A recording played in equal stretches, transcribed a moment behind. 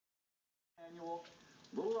annual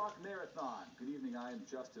Little Rock Marathon. Good evening, I am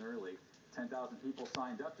Justin Early. 10,000 people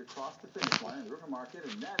signed up to cross the finish line in the River Market,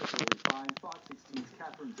 and that is really fine. Fox 16's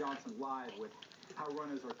Catherine Johnson live with how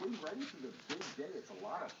runners are getting ready for the big day. It's a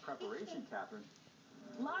lot of preparation, Catherine.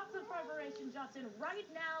 Lots of preparation, Justin. Right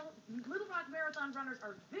now, Little Rock Marathon runners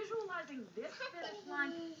are visualizing this finish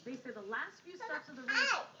line. They say the last few steps of the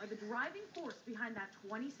race are the driving force behind that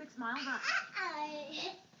 26-mile run.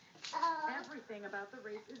 Everything about the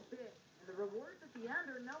race is big, and the rewards at the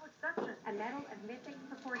end are no exception. A medal of mythic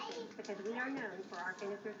proportions, because we are known for our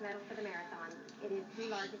finisher's medal for the marathon. It is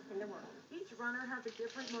the largest in the world. Each runner has a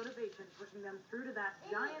different motivation, pushing them through to that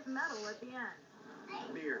giant medal at the end.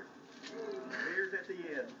 Beer. Beer's at the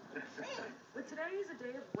end. But today is a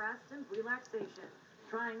day of rest and relaxation.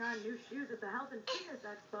 Trying on new shoes at the Health and Fitness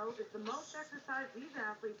Expo is the most exercise these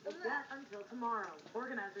athletes will get until tomorrow.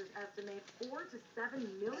 Organizers estimate $4 to $7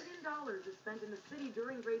 million is spent in the city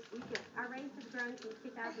during race weekend. Our race has grown since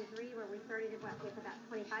 2003, where we started with about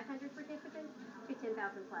 2,500 participants, to 10,000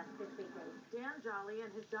 plus this weekend. Dan Jolly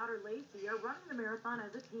and his daughter Lacey are running the marathon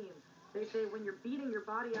as a team. They say when you're beating your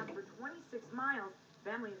body up for 26 miles,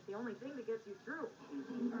 family is the only thing that gets you through.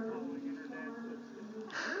 Literally.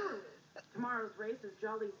 Tomorrow's race is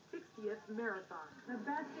Jolly's 60th marathon. The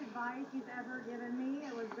best advice he's ever given me,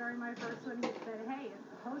 it was during my first one, he said, hey, it's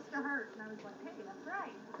supposed to hurt. And I was like, hey, that's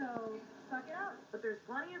right. So, suck it up. But there's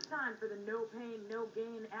plenty of time for the no pain, no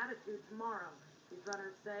gain attitude tomorrow. These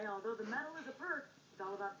runners say, although the medal is a perk, it's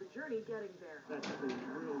all about the journey getting there. That's the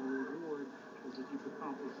real reward, is that you've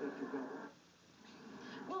accomplished such a goal.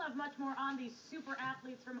 We'll have much more on these super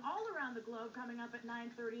athletes from all around the globe coming up at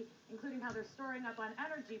 9:30, including how they're storing up on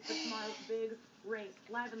energy for tomorrow's big race.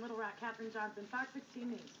 Live in Little Rock, Catherine Johnson, Fox 16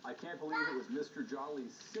 News. I can't believe it was Mr.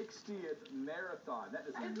 Jolly's 60th marathon. That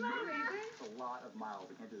is Isn't that amazing? It's a lot of miles.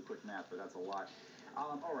 I can't do the quick math, but that's a lot.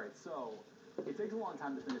 All right, so it takes a long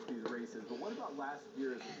time to finish these races, but what about last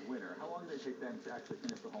year's winner? How long did it take them to actually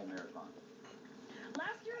finish the whole marathon?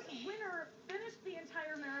 Last year's winner finished the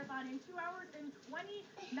entire marathon in 2 hours and 29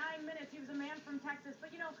 minutes. He was a man from Texas.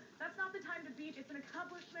 But, that's not the time to beat. It's an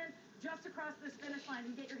accomplishment just to cross this finish line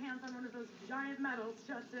and get your hands on one of those giant medals,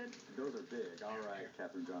 Justin. Those are big. All right,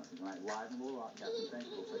 Catherine Johnson. Tonight, live in Little Rock. Catherine, thank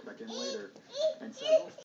you. We'll check back in later. And several